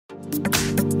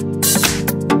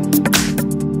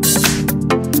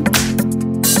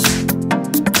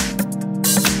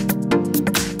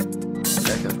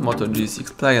Moto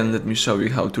G6 Play, and let me show you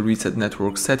how to reset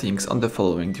network settings on the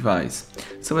following device.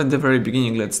 So at the very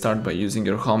beginning, let's start by using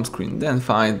your home screen, then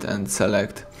find and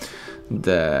select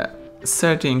the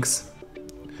settings,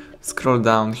 scroll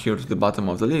down here to the bottom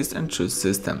of the list and choose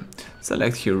System.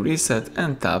 Select here Reset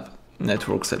and tap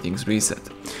Network Settings Reset.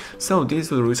 So this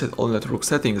will reset all network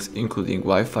settings including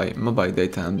Wi-Fi, mobile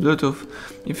data and Bluetooth.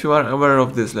 If you are aware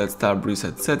of this, let's tap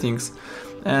Reset Settings,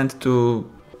 and to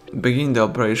begin the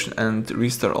operation and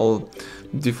restore all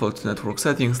default network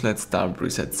settings, let's tap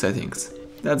Reset Settings.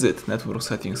 That's it, network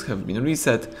settings have been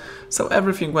reset, so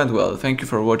everything went well. Thank you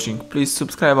for watching, please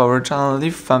subscribe our channel,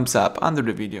 leave thumbs up under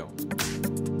the video.